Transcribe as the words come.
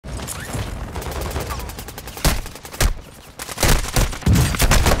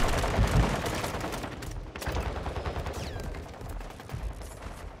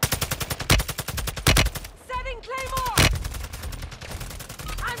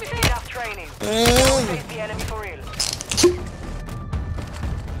training. Don't face the enemy for real.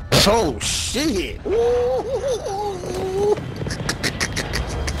 Oh shit!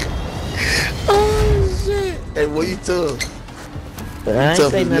 Oh shit! Hey, what you tough? I ain't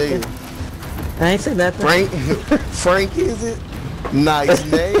say nothing. I ain't say nothing. Frank is it? Nice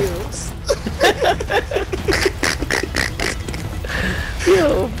nails.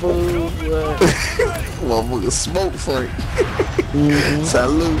 Yo, boo, boy. Motherfucker smoke Frank.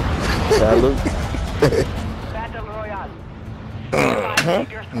 Salute. Battle Royale.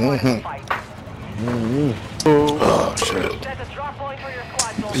 Oh shit. Set a drop point for your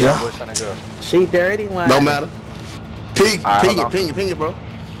squad, soldier. Yeah. Where's trying to go? She dirty one. No matter. Ping it, bro.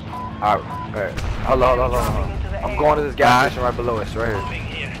 Alright. Hold on. I'm going to this gas station right below us, right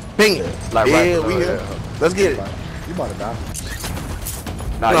here. Ping it. Like yeah, right below we here. it. Let's get it. You about to die.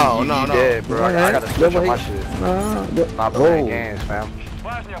 No. No. Bro. I gotta switch up my shit. Not playing Oh. games, fam.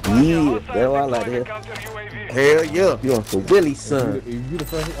 Yeah, that's why I like that. Hell yeah. You on some Willie, son. You the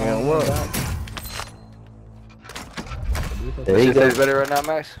first. Yeah, what? There you This go. tastes better right now,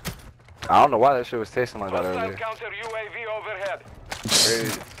 Max? I don't know why that shit was tasting like that earlier. Counter UAV overhead.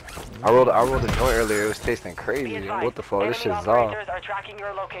 Crazy. I rolled a joint earlier. It was tasting crazy. What the fuck? This shit's off. Are tracking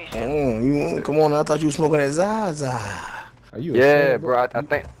your location. You come on, I thought you was smoking that Zaza. Are you? Yeah, bro. I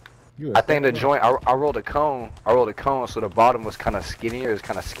think the joint. I rolled a cone. So the bottom was kind of skinnier. It was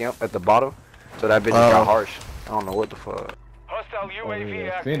kind of skimp at the bottom. So that bitch got harsh. I don't know what the fuck. Hostile UAV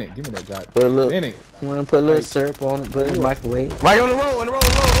active. Finick, give me that guy. Put a little, Finick. you wanna put a little syrup on it, put it in the microwave. Right on the road, roll.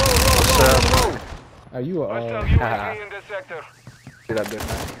 Are you Hostile a? UAV in this sector. See that bitch,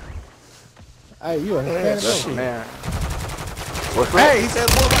 man? Hey, you a Hispanic? Oh, man. What's that? Hey, he said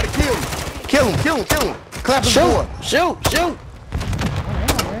the boy about to kill him. Kill him. Clap his boy. Shoot!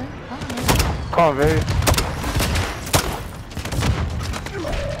 Come on, baby.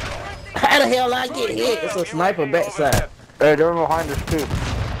 How the hell I get hit? It's a sniper backside. Hey, they're behind us too.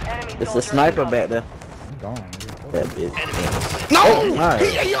 It's a sniper back there. I'm gone. Nigga. That bitch. No! Oh, my.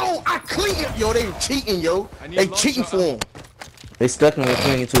 Yo, I clean him. Yo, they cheating, yo. They cheating for him. They stuck in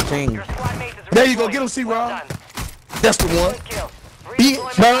between two teams. There you go, get him, C-Rob. That's the one.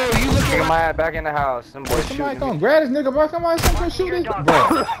 Bro, you look Get at my ass back in the house. Them boys Somebody shooting come me. grab this nigga, bro. Somebody come shoot this, bro.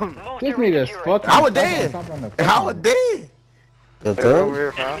 This nigga's fucking. I was dead. I was dead. The Hey, over thug?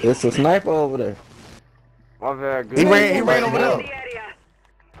 here, fam. It's a sniper over there. My bad, good. He ran over there.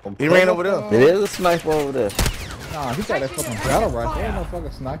 He ran over there. It is a sniper over there. Nah, he got that fucking battle rifle. There ain't no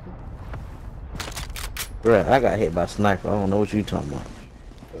fucking sniper. Bruh, I got hit by a sniper. I don't know what you talking about.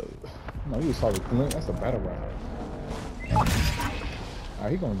 No, you saw the glint. That's a battle rifle.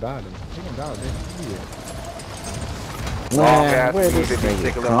 Alright, he gonna die then. He gonna die then. Yeah. Man, where this Steve, if you nigga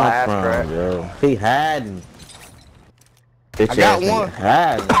take a little ass come crack. from, yo? He hiding. Bitch I got ass nigga one.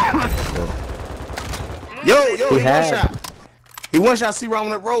 Hiding. Yo, He he had- one shot. He one shot C-Rob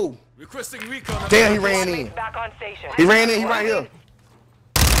on that road. Requesting recon. Damn, he ran in. Back on station. He ran in, he right here.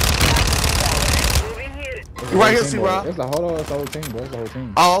 He right here, C-Rob. It's the whole, it's the whole team, bro. It's the whole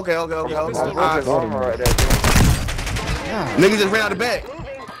team. Oh, okay. Look at Alright. armor right there, dude. Nigga just ran out the back.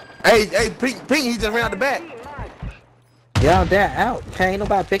 Hey, Pink, he just ran out the back. Y'all that out. Ain't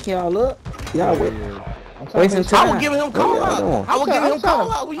nobody picking y'all up. Y'all with wasting I time. was giving him call out. I was giving him call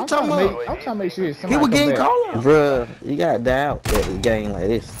out. What you talking about? I'm trying to make sure He somebody was come getting back. call out. Bruh, you gotta die out at the game like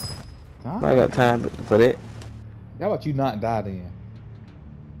this. I got time for that. How about you not die then?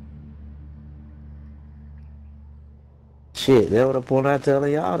 Shit, that what I'm pulling out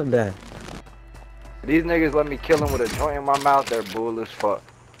telling y'all to die. These niggas let me kill him with a joint in my mouth. They're bull as fuck.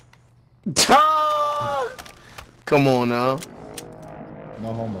 Come on now.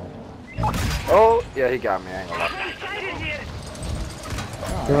 No homo. Oh, yeah, he got me. I ain't gonna lie.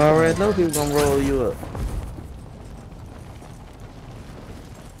 You already know people gonna roll you up.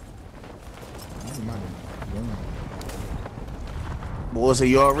 Boy, so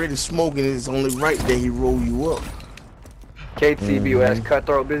you already smoking. It's only right that he roll you up. KTBUS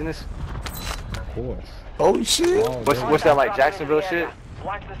cutthroat business. Of course. Oh shit. What's that like Jacksonville shit?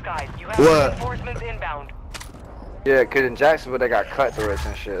 Watch the skies. You have What? reinforcements inbound. Yeah, cause in Jacksonville they got cutthroats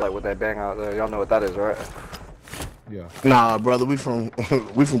and shit, like with that bang out there. Y'all know what that is, right? Yeah. Nah, brother, we from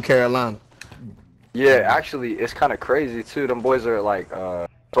Carolina. Yeah, actually, it's kind of crazy too. Them boys are like,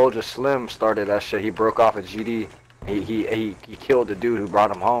 Soldier Slim started that shit. He broke off a GD. He killed the dude who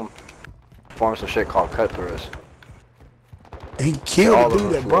brought him home. Formed some shit called cutthroats. He killed All the over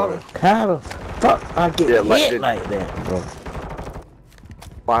dude that Florida. brought him. How the fuck I get Yeah, like hit it- like that, bro?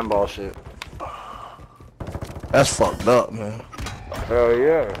 Fine ball shit. That's fucked up, man. Hell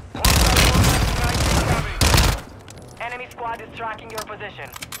yeah. Enemy squad is tracking your position.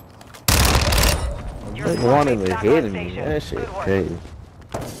 They wanted me hitting me. That shit crazy.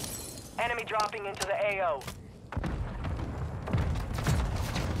 Enemy dropping into the AO.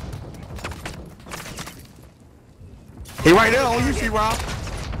 He right there on you, C-Rob.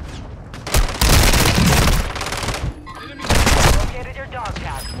 Located your dog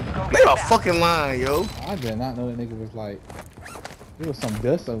tag. Go They get a that. fucking lying, yo. I did not know that nigga was like. There was some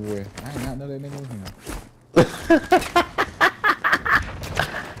dust everywhere. I did not know that nigga was here.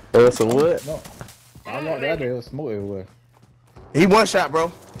 There was some what? No. I walked out there, it was smoke everywhere. He one shot,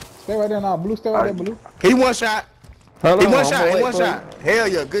 bro. Stay right there now, Blue. Stay right there, Blue. He one shot. Hold He on, one I'm shot. gonna He wait one for shot. Hell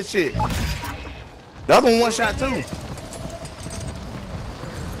yeah, good shit. The other one shot too.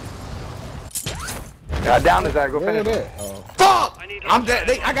 God down is that? Go Where finish. is that? Oh. Fuck! I'm dead.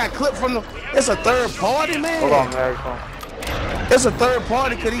 I got clipped from the. It's a third party, man. Hold on, man. Come on. It's a third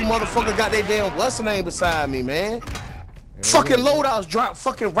party because these motherfuckers got their damn what's the name beside me, man. Fucking loadouts dropped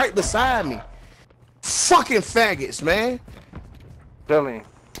fucking right beside me. Fucking faggots, man. Telling.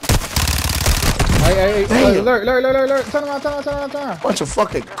 Hey, Damn. alert. Turn around. Bunch of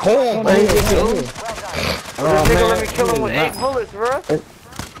fucking corn, Hey, man. hey, yo. hey. This nigga let me kill him with 8 bullets, bro.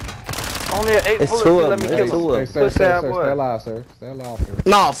 Only 8 It's bullets. two You of let me them. kill It's him. two of Hey, them. sir, Stay alive, sir. Stay alive, sir.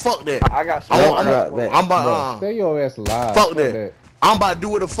 Nah, fuck that. I got some. Don't drop that. I'm about Stay your ass alive. fuck that. I'm about to do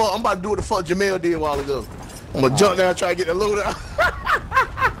what the fuck. I'm about to do what the fuck Jamel did a while ago. I'm gonna jump down and try to get the loadout.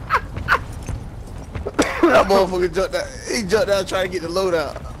 That motherfucker jumped down. He jumped down trying to get the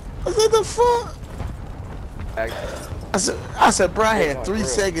loadout. I said, the fuck? I said, bro, I had 3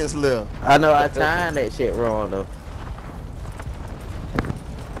 seconds left. I know I timed that shit wrong though.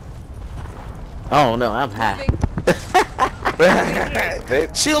 I don't know, I'm high.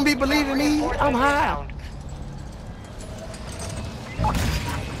 She don't be believing me. I'm high.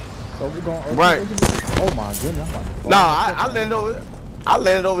 So we going Right. Oh my goodness. I'm about to Nah, I landed over. I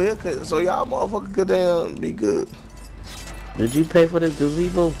landed over here, so y'all motherfuckers could damn be good. Did you pay for the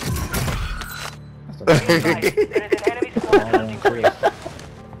gazebo? That's a There is an enemy squad hunting for you.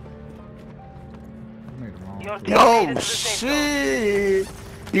 I made the wrong Your choice. team made it Oh to the safe zone. shit!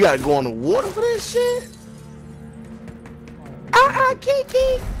 You gotta go on the water for this shit?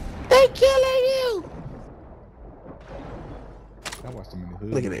 Kiki, they killing you! I watched him in the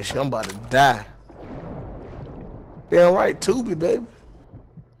hood. Look at that shit, I'm about to die. Damn right, Tubi, baby.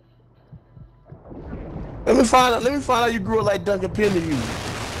 Let me find out you grew up like Duncan Penderhugh.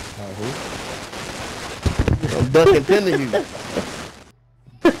 Who? I'm Duncan Penderhugh.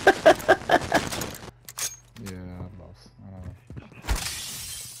 Yeah, I lost.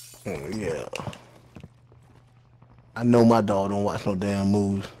 Oh, yeah. I know my dog don't watch no damn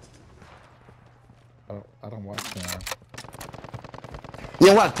movies. I don't watch porn. You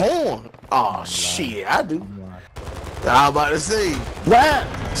don't watch porn? Oh shit, I do. I'm lying. I was about to say. What?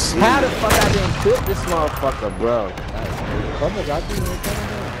 How the fuck I didn't cook this motherfucker, bro? Brother got you.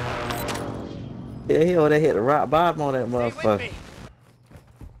 Yeah, he over there hit the rock bottom on that motherfucker.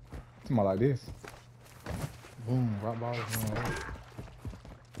 Something like this. Boom, rock bottom.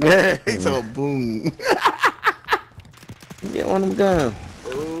 Yeah, he told boom. Get one of them guns.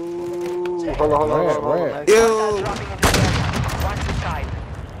 Ooh, hold on. Red. Yo, Dropping into the AO. Watch the skies.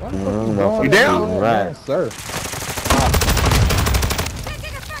 What the fuck you no. doing? You down? Right. Sir.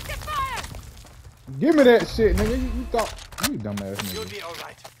 Give me that shit, nigga. You thought you dumbass nigga. You'll be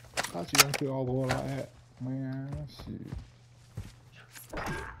alright. Thought you gonna kill all the war like that. Man, shit.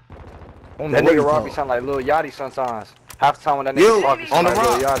 That nigga Robbie sound like Lil Yachty sometimes. Half the time when that nigga talk, he on sound the like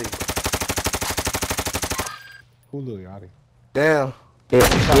Lil rock. Yachty. Who Lil Yachty? damn.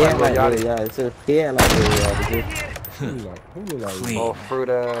 Yeah, like Lil Yachty. yeah, it's a, yeah, like Lil Yachty. Who Lil Yachty? Oh,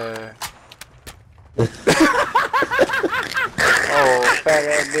 Fruta. Oh, fat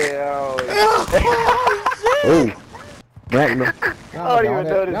ass bitch. Oh, Ooh. Magnum. I don't even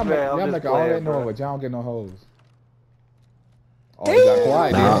know this man. Y'all I'm make just all that playing, bro. noise, but y'all don't get no hoes. Oh, you got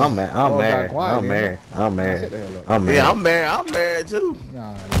quiet. No, then. I'm married. Oh, I'm got married. quiet I'm then. married. I'm Shut married. the hell up. I'm married. Yeah, I'm married too.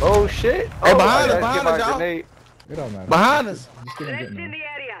 Nah, Oh shit. Hey, Oh, behind us, I behind get us, my y'all. grenade. it don't matter. Behind us. Just get him getting them.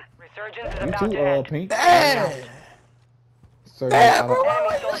 Resurgence is You about too, to end. Pink. Damn. Sir, Damn, bro.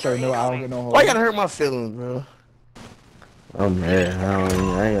 sir, no, I don't get no hoes. Why you gotta hurt my feelings, bro? I'm married.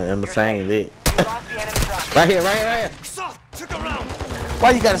 I ain't understand it. You lost the enemy drop. Right here, right here, right here.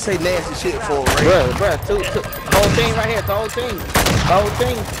 Why you gotta say nasty shit for, Ray? Bruh, two, whole team right here, the whole team. Whole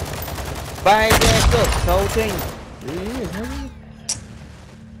team. Five ass up, the whole team. Yeah, he is, nigga.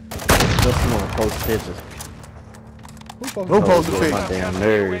 Just come on, post pictures. Who supposed Who to posted the My picture? damn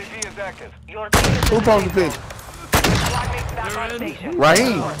nerves. UAV is active. Your team is Who posted the picture? Squad mates back on station.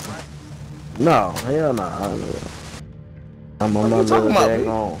 Raheem. No, hell no. I'm on What my you talking little about, dag B?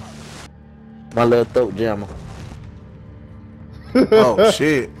 on. My little throat jammer. Oh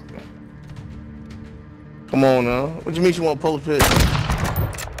shit. Come on now. What you mean you want to post pitch?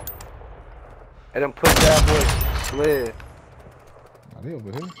 And then put that boy slid. Are they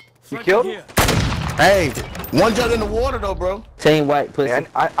over here? You killed him? Hey, one jump in the water though, bro. Team white pussy. Man,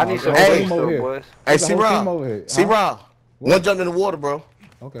 I need some Hey. space though, boys. Hey, There's a whole team over C-Rob. here. C-Rob. One jump in the water, bro.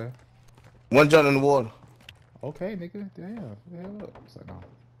 Okay. One jump in the water. Okay, nigga. Damn. Hell up. It's like, no.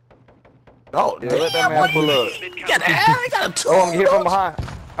 Oh, Yeah, let that man pull up. You got a two. Oh, I'm getting hit from behind.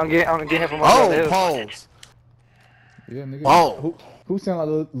 I'm getting hit from behind. Oh, pause. Yeah, nigga. Oh. Who sound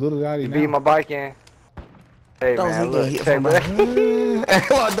like little Yachty You now? beat my bike in. Hey Dogs man, ain't look, getting hit check from back. behind.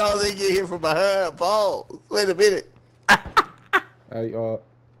 My dogs ain't getting hit from behind. Pause. Wait a minute. Hey,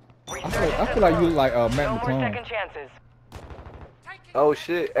 I feel like you look like Matt No more McClung. second chances. Oh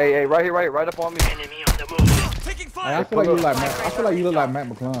shit! Hey, right here, right up on me. Hey, I feel like you look like Matt. I feel like you look like Matt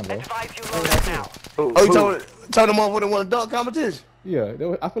McClung, bro. Advise you load up now. Who, Oh, you who? told them off when they won a dunk competition? Yeah,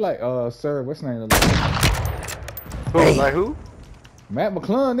 I feel like Sir, what's his name? Like, Who? Hey. Like who? Matt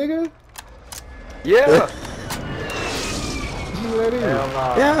McClung, nigga. Yeah. You know who that is? Hell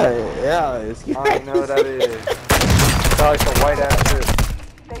nah. Yeah, it's I don't even know what that is. Probably some white ass shit.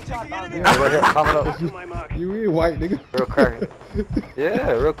 Yeah, right here, coming up. You is white, nigga. Real cracker.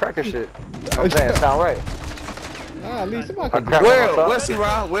 Yeah, real cracker shit. I'm saying, sound right. Nah, at least somebody I can crack Where? my Where's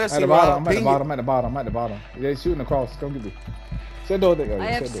C-Rob? Where's At the bottom, C-Rob? I'm at the bottom, I'm at the bottom, I'm at the bottom. They shooting across. Come get me. Shut door, nigga. I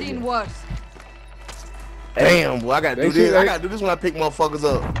have seen worse. Damn, boy, I gotta do They this. shoot- I gotta do this when I pick motherfuckers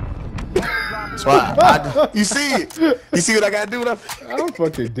up. That's why you see it. You see what I gotta do when I I'm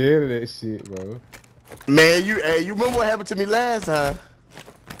fucking dead of that shit, bro. Man, you remember what happened to me last time?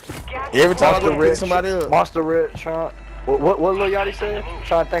 Every time I go pick somebody up. Monster Red, Sean. What Lil Yachty said?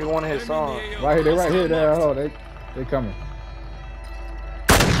 Trying to think of one of his songs. Right here, they right here, there. Oh, they coming.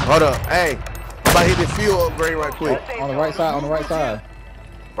 Hold up. Hey, I'm about to hit this field upgrade right quick. On the right side, on the right side.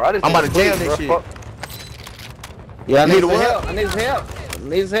 Bro, I just I'm about to need jam sleep, this bro. shit. Fuck. Yeah, I Need need a some what? help. I need some help. I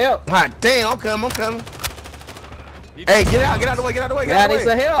need some help. Hot damn, I'm coming. Hey, get out the way, get out the way, Yeah, I get out need the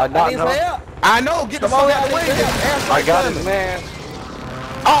some way. help. I I need some know. help. I know, get the Come fuck on, out the way. I need some help. I got it, man.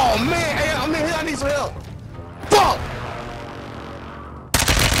 Oh man, hey, I'm in here, I need some help. Fuck!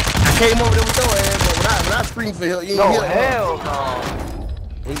 I came over there with your ass, but when I screamed for help, you ain't No, hear me. hell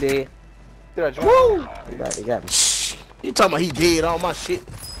no. He dead. Did I join? Woo! He got me. Shh. You talking about he did all my shit?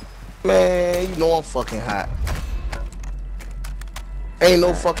 Man, you know I'm fucking hot. Ain't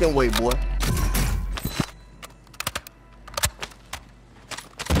no fucking way, boy.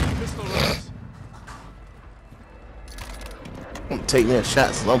 I'm gonna take me a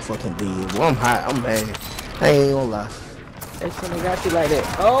shot so I'm fucking dead. Well, I'm hot, I'm mad. I ain't gonna lie. They shouldn't have got you like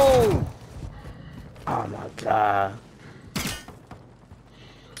that. Oh! Oh my god.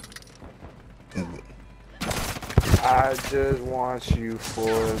 I just want you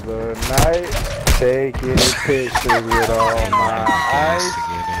for the night. Taking pictures with all my eyes.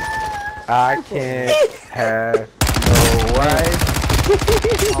 I can't have no wife.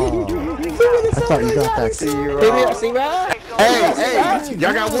 I thought you got that. See right? Hey,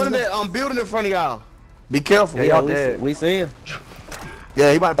 y'all got one of that building in front of y'all. Be careful. Yeah, Yeah, y'all dead. we see him.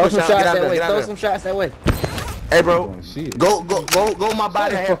 Yeah, he about to Throw push some out. shots Get out that there. way. Get out Throw there. some shots that way. Hey, bro. Oh, shit. Go my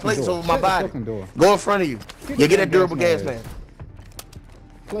body. I have plates over my body. Go in front of you. Yeah, get that durable gas man.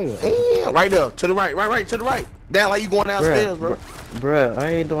 Play up. Damn, right there. To the right. Right to the right. Down like you going downstairs, bro. Bruh, I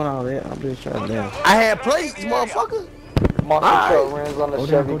ain't doing all that. I'm just trying to. I had plates, motherfucker. Monster truck rims on the Go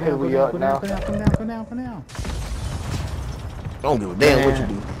down, Chevy go because down, we go up down, now. go down, go down, go down. Don't give a damn what you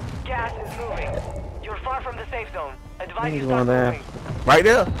do. Gas is moving. You're far from the safe zone. Advise He's you going start down. moving. Right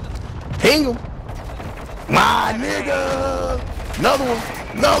there. Ping him. My nigga. Another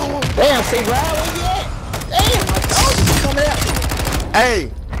one. Damn, see right where you at? Damn, I told you to come out.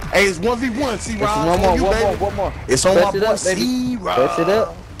 Hey, it's 1v1. See, Rob. One more. It's on Touch my it boy. up, baby. See, Rob. Touch it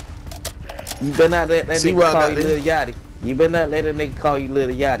up. You better not let that See nigga where I call got you this? Lil Yachty. You better not let that nigga call you Lil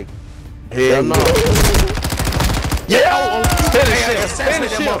Yachty. Hell no. Yeah,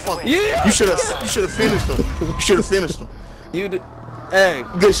 finish that motherfucker. Yeah. You should have finished him. You do. Hey,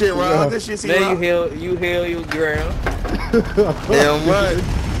 Good shit, Rob. Good shit, see, now Rob. you held your ground. Damn right.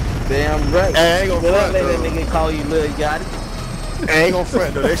 Damn right. Hey, I ain't gonna Better not front let that though. nigga call you Lil Yachty. I ain't gonna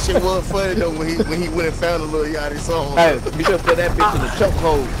front though. That shit was funny though when he went and found a little Yachty song. Hey, you should put that bitch in the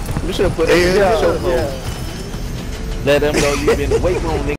chokehold. You should put that bitch in the chokehold. Let them know you been waiting on nigga.